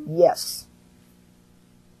to them? Yes.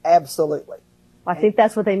 Absolutely. I think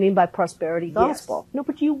that's what they mean by prosperity gospel. Yes. No,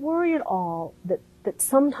 but do you worry at all that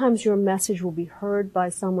sometimes your message will be heard by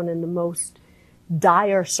someone in the most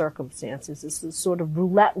dire circumstances? It's a sort of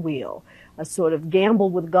roulette wheel, a sort of gamble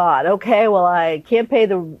with God. Okay, well, I can't pay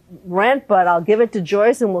the rent, but I'll give it to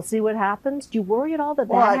Joyce and we'll see what happens. Do you worry at all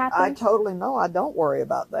that happens? I totally know. I don't worry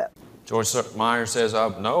about that. Joyce Meyer says,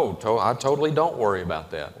 no, I totally don't worry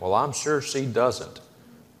about that. Well, I'm sure she doesn't,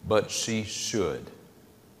 but she should.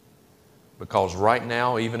 Because right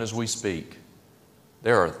now, even as we speak,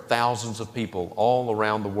 there are thousands of people all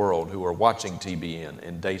around the world who are watching TBN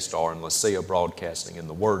and Daystar and Lycia Broadcasting and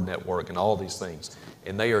the Word Network and all these things.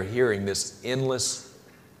 And they are hearing this endless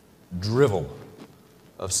drivel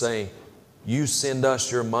of saying, you send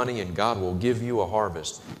us your money and God will give you a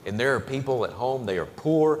harvest. And there are people at home, they are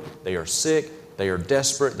poor, they are sick, they are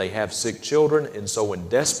desperate, they have sick children. And so in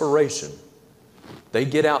desperation, they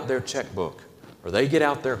get out their checkbook or they get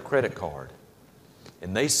out their credit card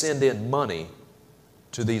and they send in money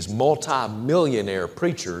to these multi-millionaire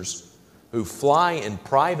preachers who fly in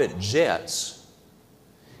private jets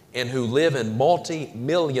and who live in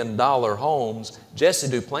multi-million-dollar homes. Jesse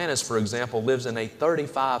Duplantis, for example, lives in a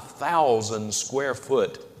 35,000 square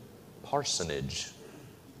foot parsonage.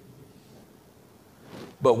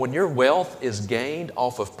 But when your wealth is gained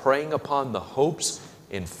off of preying upon the hopes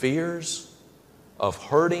and fears of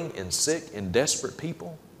hurting and sick and desperate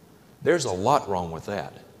people, there's a lot wrong with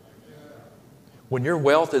that. When your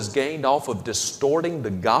wealth is gained off of distorting the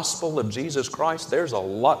gospel of Jesus Christ, there's a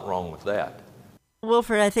lot wrong with that.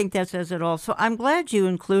 Wilfred, I think that says it all. So I'm glad you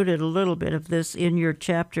included a little bit of this in your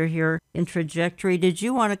chapter here in Trajectory. Did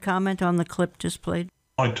you want to comment on the clip just played?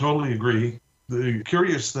 I totally agree. The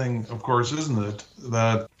curious thing, of course, isn't it,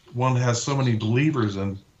 that one has so many believers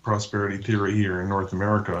in prosperity theory here in North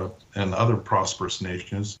America and other prosperous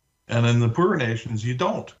nations, and in the poorer nations, you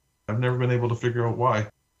don't. I've never been able to figure out why.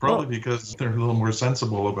 Probably because they're a little more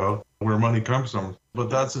sensible about where money comes from. But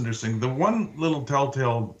that's interesting. The one little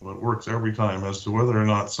telltale that works every time as to whether or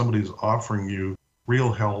not somebody's offering you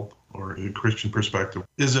real help or a Christian perspective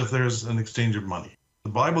is if there's an exchange of money. The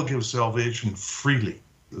Bible gives salvation freely.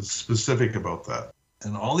 It's specific about that.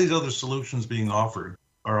 And all these other solutions being offered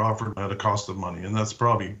are offered at a cost of money. And that's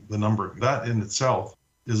probably the number. That in itself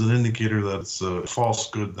is an indicator that it's a false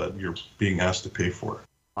good that you're being asked to pay for.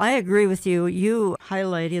 I agree with you. You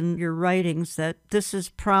highlight in your writings that this is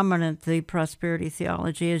prominent, the prosperity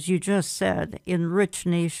theology, as you just said, in rich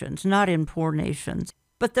nations, not in poor nations.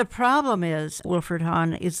 But the problem is, Wilfred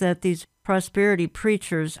Hahn, is that these prosperity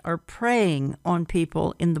preachers are preying on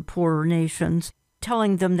people in the poorer nations,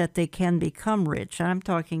 telling them that they can become rich. I'm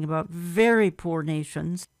talking about very poor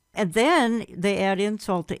nations. And then they add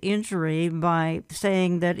insult to injury by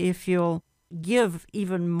saying that if you'll give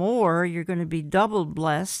even more, you're going to be double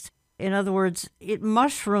blessed. In other words, it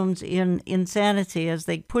mushrooms in insanity as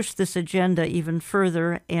they push this agenda even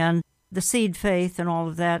further, and the seed faith and all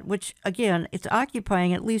of that, which, again, it's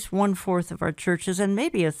occupying at least 1/4 of our churches and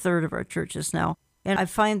maybe 1/3 of our churches now. And I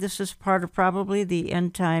find this is part of probably the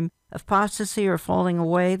end-time apostasy or falling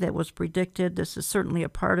away that was predicted. This is certainly a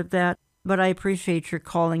part of that. But I appreciate your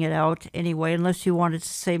calling it out anyway. Unless you wanted to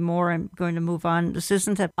say more, I'm going to move on. This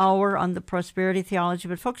isn't an hour on the prosperity theology,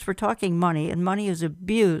 but folks, we're talking money, and money is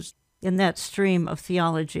abused in that stream of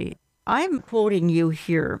theology. I'm quoting you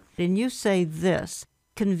here, and you say this: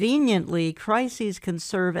 conveniently, crises can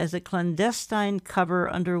serve as a clandestine cover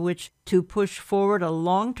under which to push forward a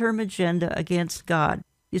long-term agenda against God.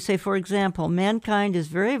 You say, for example, mankind is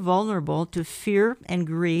very vulnerable to fear and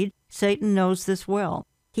greed. Satan knows this well.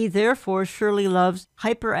 He therefore surely loves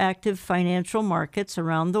hyperactive financial markets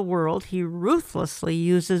around the world. He ruthlessly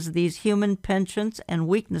uses these human penchants and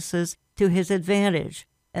weaknesses to his advantage.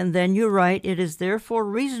 And then you write, it is therefore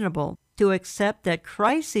reasonable to accept that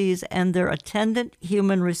crises and their attendant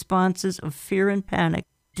human responses of fear and panic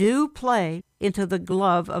do play into the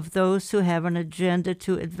glove of those who have an agenda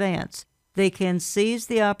to advance. They can seize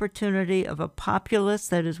the opportunity of a populace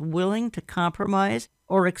that is willing to compromise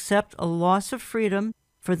or accept a loss of freedom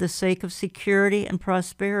for the sake of security and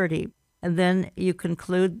prosperity. And then you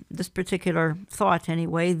conclude this particular thought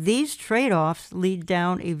anyway. These trade-offs lead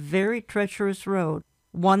down a very treacherous road,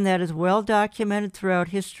 one that is well documented throughout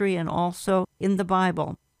history and also in the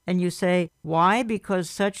Bible. And you say, why? Because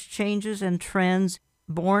such changes and trends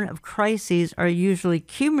born of crises are usually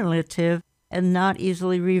cumulative and not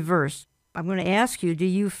easily reversed. I'm going to ask you, do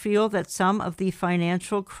you feel that some of the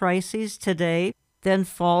financial crises today then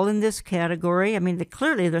fall in this category? I mean,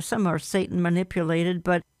 clearly there's some are Satan manipulated,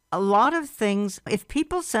 but a lot of things, if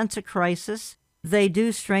people sense a crisis, they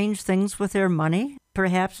do strange things with their money.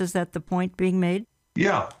 Perhaps is that the point being made?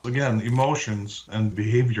 Yeah, again, emotions and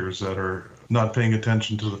behaviors that are not paying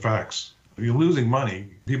attention to the facts. If you're losing money,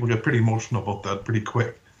 people get pretty emotional about that pretty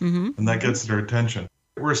quick, and that gets their attention.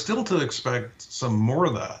 We're still to expect some more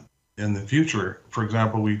of that in the future. For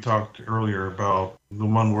example, we talked earlier about the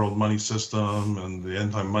one world money system and the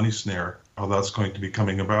end-time money snare, how that's going to be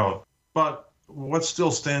coming about. But what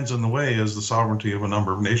still stands in the way is the sovereignty of a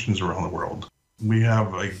number of nations around the world. We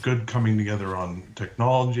have a good coming together on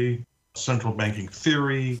technology, central banking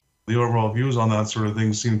theory. The overall views on that sort of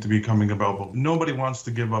thing seem to be coming about, but nobody wants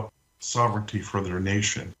to give up sovereignty for their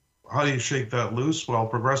nation. How do you shake that loose? Well,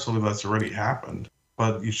 progressively that's already happened,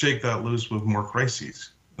 but you shake that loose with more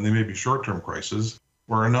crises. And they may be short-term crises,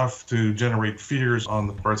 or enough to generate fears on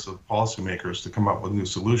the parts of policymakers to come up with new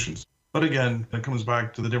solutions. But again, it comes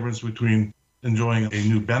back to the difference between enjoying a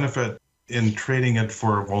new benefit and trading it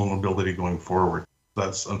for vulnerability going forward.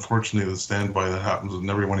 That's unfortunately the standby that happens in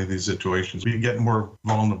every one of these situations. We get more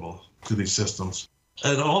vulnerable to these systems.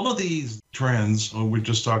 And all of these trends, we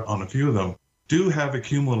just talked on a few of them, do have a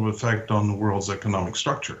cumulative effect on the world's economic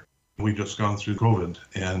structure. We've just gone through COVID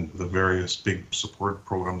and the various big support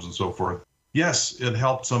programs and so forth. Yes, it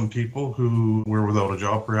helped some people who were without a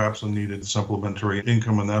job perhaps and needed supplementary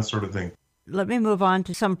income and that sort of thing. Let me move on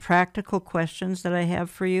to some practical questions that I have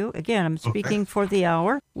for you. Again, I'm speaking for the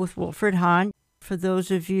hour with Wilfred Hahn. For those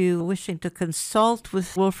of you wishing to consult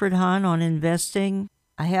with Wilfred Hahn on investing,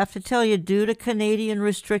 I have to tell you, due to Canadian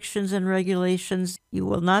restrictions and regulations, you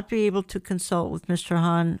will not be able to consult with Mr.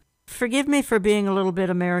 Hahn. Forgive me for being a little bit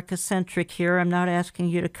America-centric here. I'm not asking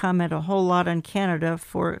you to comment a whole lot on Canada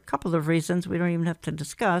for a couple of reasons we don't even have to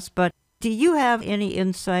discuss, but do you have any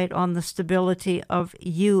insight on the stability of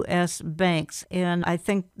U.S. banks? And I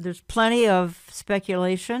think there's plenty of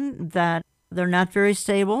speculation that they're not very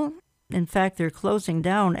stable. In fact, they're closing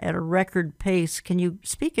down at a record pace. Can you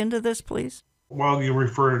speak into this, please? While you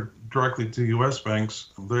refer directly to U.S.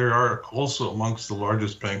 banks, they are also amongst the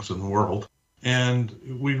largest banks in the world. And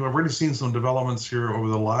we've already seen some developments here over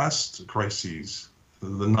the last crises,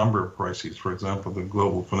 the number of crises, for example, the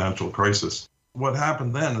global financial crisis. What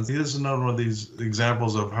happened then is another one of these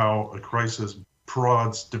examples of how a crisis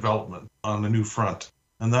prods development on a new front.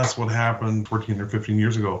 And that's what happened 14 or 15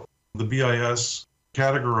 years ago. The BIS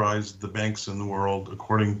categorized the banks in the world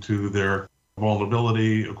according to their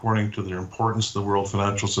vulnerability, according to their importance to the world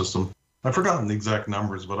financial system. I've forgotten the exact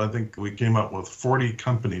numbers, but I think we came up with 40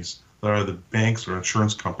 companies that are the banks or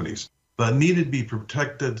insurance companies that needed to be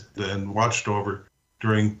protected and watched over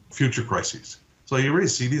during future crises. So you really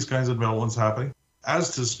see these kinds of developments happening.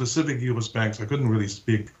 As to specific U.S. banks, I couldn't really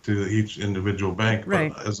speak to each individual bank,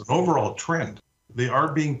 right. But as an overall trend, they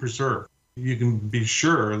are being preserved. You can be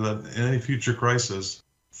sure that in any future crisis,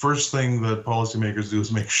 first thing that policymakers do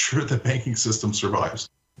is make sure the banking system survives.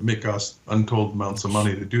 It may cost untold amounts of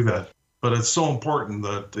money to do that, but it's so important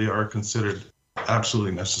that they are considered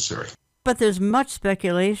absolutely necessary. But there's much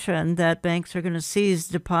speculation that banks are going to seize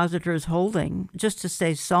depositors' holding just to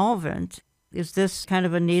stay solvent. Is this kind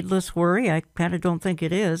of a needless worry? I kind of don't think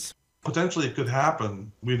it is. Potentially it could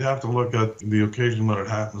happen. We'd have to look at the occasion when it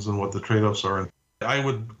happens and what the trade-offs are. I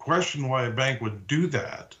would question why a bank would do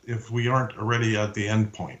that if we aren't already at the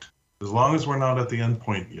end point. As long as we're not at the end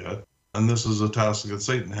point yet, and this is a task that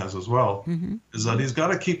Satan has as well, is that he's got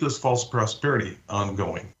to keep this false prosperity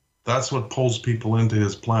ongoing. That's what pulls people into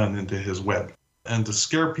his plan, into his web. And to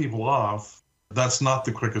scare people off, that's not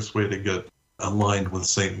the quickest way to get aligned with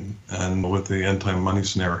Satan and with the end-time money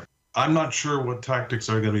snare. I'm not sure what tactics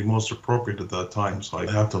are going to be most appropriate at that time, so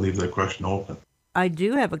I have to leave that question open. I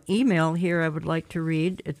do have an email here I would like to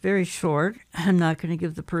read. It's very short. I'm not going to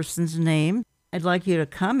give the person's name. I'd like you to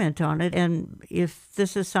comment on it, and if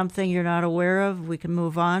this is something you're not aware of, we can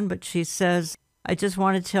move on. But she says, I just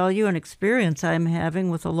want to tell you an experience I'm having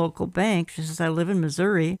with a local bank. She says, I live in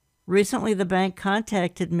Missouri. Recently, the bank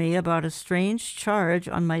contacted me about a strange charge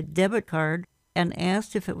on my debit card and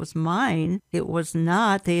asked if it was mine. It was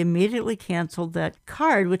not. They immediately canceled that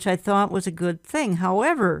card, which I thought was a good thing.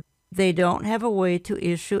 However, they don't have a way to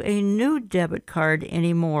issue a new debit card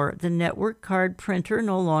anymore. The network card printer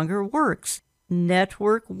no longer works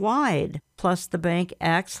network-wide. Plus, the bank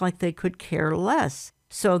acts like they could care less.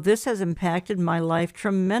 So this has impacted my life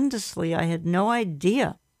tremendously. I had no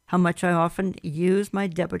idea how much I often use my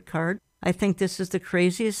debit card. I think this is the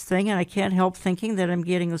craziest thing, and I can't help thinking that I'm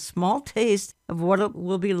getting a small taste of what it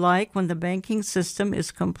will be like when the banking system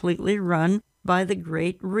is completely run by the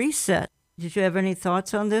Great Reset. Did you have any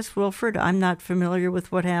thoughts on this, Wilfred? I'm not familiar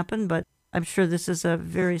with what happened, but I'm sure this is a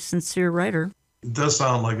very sincere writer. It does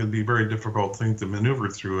sound like it'd be a very difficult thing to maneuver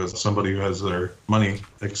through as somebody who has their money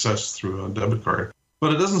accessed through a debit card.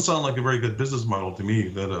 But it doesn't sound like a very good business model to me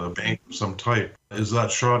that a bank of some type is that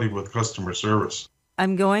shoddy with customer service.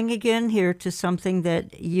 I'm going again here to something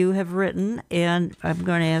that you have written, and I'm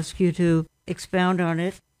going to ask you to expound on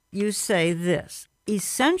it. You say this: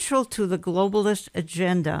 essential to the globalist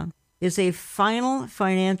agenda is a final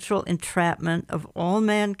financial entrapment of all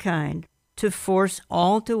mankind to force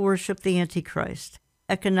all to worship the Antichrist.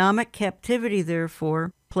 Economic captivity,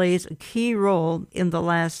 therefore, plays a key role in the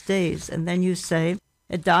last days. And then you say,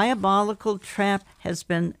 a diabolical trap has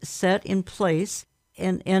been set in place.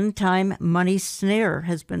 An end-time money snare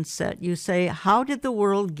has been set. You say, how did the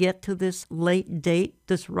world get to this late date,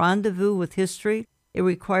 this rendezvous with history? It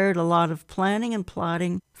required a lot of planning and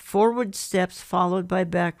plotting, forward steps followed by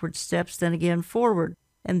backward steps, then again forward.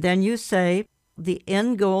 And then you say, the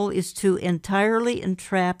end goal is to entirely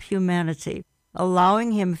entrap humanity,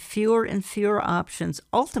 allowing him fewer and fewer options.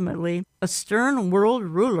 Ultimately, a stern world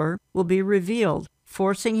ruler will be revealed,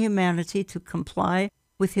 forcing humanity to comply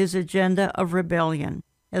with his agenda of rebellion.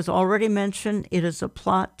 As already mentioned, it is a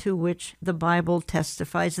plot to which the Bible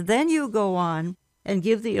testifies. Then you go on and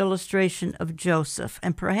give the illustration of Joseph,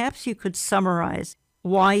 and perhaps you could summarize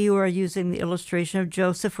why you are using the illustration of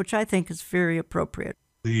Joseph, which I think is very appropriate.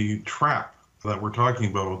 The trap that we're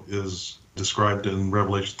talking about is described in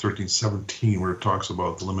Revelation 13:17, where it talks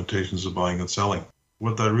about the limitations of buying and selling.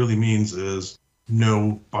 What that really means is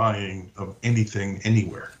no buying of anything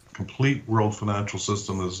anywhere. complete world financial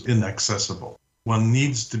system is inaccessible. One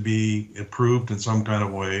needs to be approved in some kind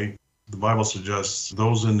of way. The Bible suggests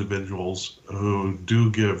those individuals who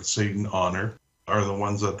do give Satan honor are the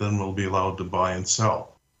ones that then will be allowed to buy and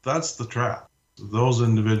sell. That's the trap. Those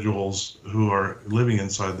individuals who are living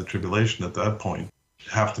inside the tribulation at that point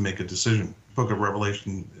have to make a decision. The book of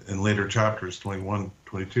Revelation in later chapters, 21,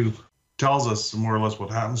 22, tells us more or less what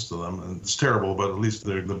happens to them. And it's terrible, but at least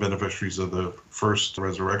they're the beneficiaries of the first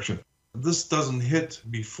resurrection. This doesn't hit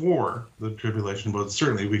before the tribulation, but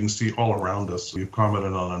certainly we can see all around us. We've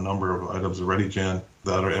commented on a number of items already, Jan,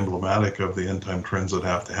 that are emblematic of the end time trends that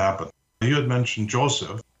have to happen. You had mentioned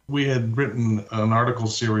Joseph. We had written an article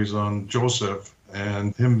series on Joseph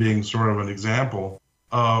and him being sort of an example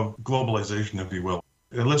of globalization, if you will.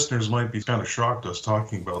 The listeners might be kind of shocked us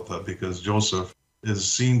talking about that because Joseph is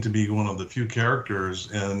seen to be one of the few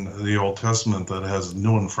characters in the Old Testament that has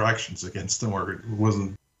no infractions against him or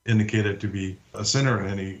wasn't indicated to be a sinner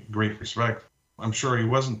in any great respect. I'm sure he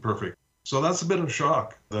wasn't perfect. So that's a bit of a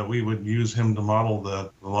shock that we would use him to model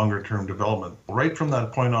the longer term development. Right from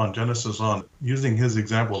that point on, Genesis on, using his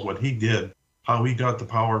example of what he did, how he got the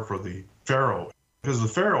power for the Pharaoh. Because the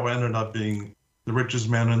Pharaoh ended up being the richest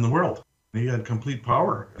man in the world. He had complete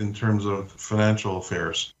power in terms of financial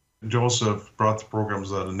affairs. Joseph brought the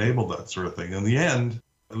programs that enabled that sort of thing. In the end,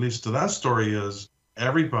 at least to that story, is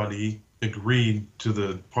everybody agreed to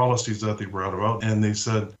the policies that they brought about, and they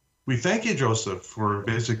said, we thank you, Joseph, for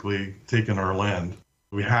basically taking our land.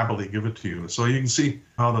 We happily give it to you. So you can see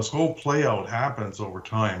how this whole play out happens over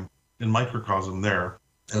time in microcosm there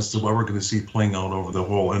as to what we're going to see playing out over the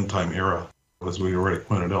whole end time era. As we already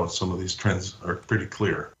pointed out, some of these trends are pretty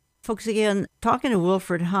clear. Folks, again, talking to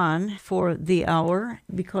Wilfred Hahn for the hour,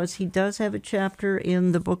 because he does have a chapter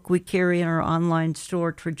in the book we carry in our online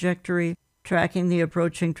store, Trajectory, Tracking the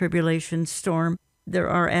Approaching Tribulation Storm. There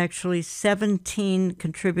are actually 17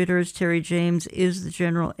 contributors. Terry James is the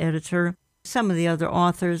general editor. Some of the other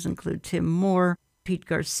authors include Tim Moore, Pete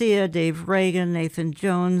Garcia, Dave Reagan, Nathan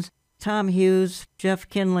Jones, Tom Hughes, Jeff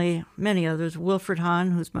Kinley, many others, Wilfred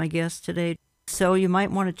Hahn, who's my guest today. So you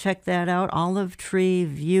might want to check that out,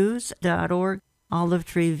 olivetreeviews.org,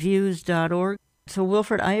 olivetreeviews.org. So,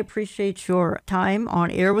 Wilfred, I appreciate your time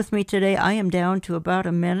on air with me today. I am down to about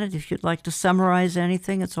a minute. If you'd like to summarize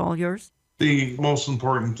anything, it's all yours. The most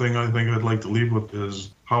important thing I think I'd like to leave with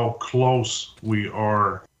is how close we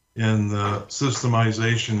are in the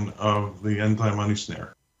systemization of the end-time money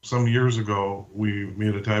snare. Some years ago, we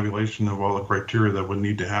made a tabulation of all the criteria that would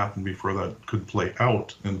need to happen before that could play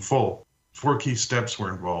out in full. 4 key steps were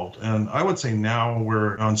involved, and I would say now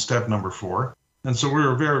we're on step number 4. And so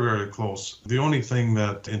we're very, very close. The only thing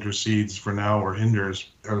that intercedes for now or hinders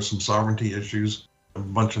are some sovereignty issues. A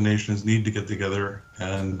bunch of nations need to get together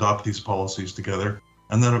and adopt these policies together.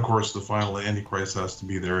 And then, of course, the final Antichrist has to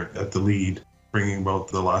be there at the lead, bringing about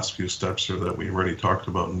the last few steps here that we already talked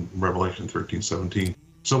about in Revelation 13:17.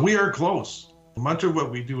 So we are close. Much of what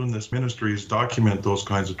we do in this ministry is document those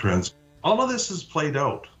kinds of trends. All of this is played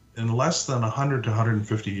out in less than 100 to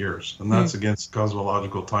 150 years. And that's against the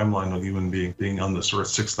cosmological timeline of human being on this earth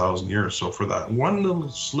 6,000 years. So for that one little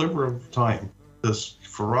sliver of time, this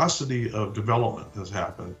ferocity of development has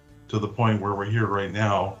happened to the point where we're here right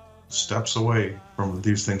now, steps away from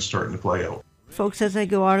these things starting to play out. Folks, as I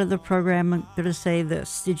go out of the program, I'm going to say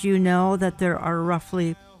this. Did you know that there are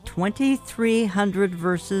roughly 2,300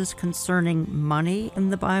 verses concerning money in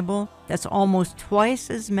the Bible? That's almost twice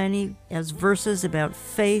as many as verses about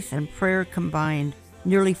faith and prayer combined.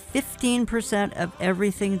 Nearly 15% of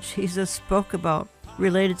everything Jesus spoke about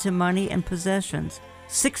related to money and possessions.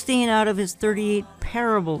 16 out of his 38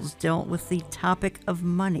 parables dealt with the topic of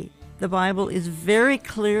money. The Bible is very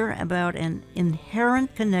clear about an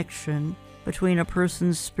inherent connection between a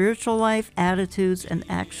person's spiritual life, attitudes, and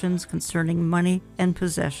actions concerning money and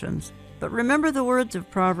possessions. But remember the words of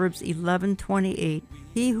Proverbs 11:28,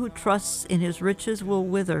 "He who trusts in his riches will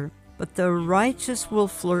wither, but the righteous will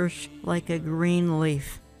flourish like a green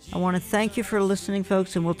leaf." I want to thank you for listening,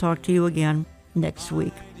 folks, and we'll talk to you again next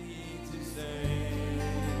week.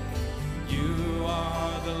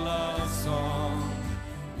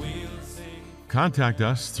 Contact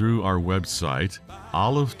us through our website,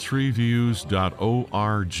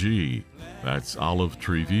 olivetreeviews.org. That's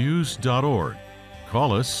olivetreeviews.org.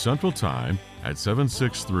 Call us Central Time at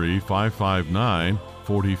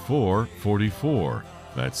 763-559-4444.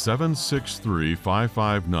 That's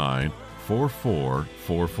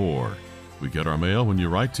 763-559-4444. We get our mail when you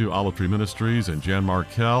write to Olive Tree Ministries and Jan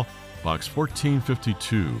Markell, Box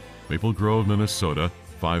 1452, Maple Grove, Minnesota,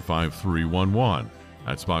 55311.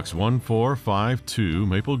 That's Box 1452,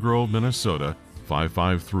 Maple Grove, Minnesota,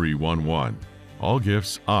 55311. All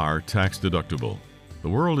gifts are tax deductible. The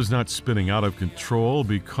world is not spinning out of control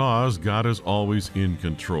because God is always in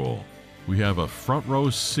control. We have a front row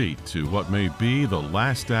seat to what may be the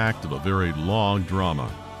last act of a very long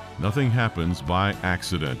drama. Nothing happens by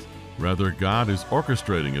accident. Rather, God is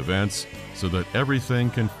orchestrating events so that everything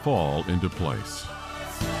can fall into place.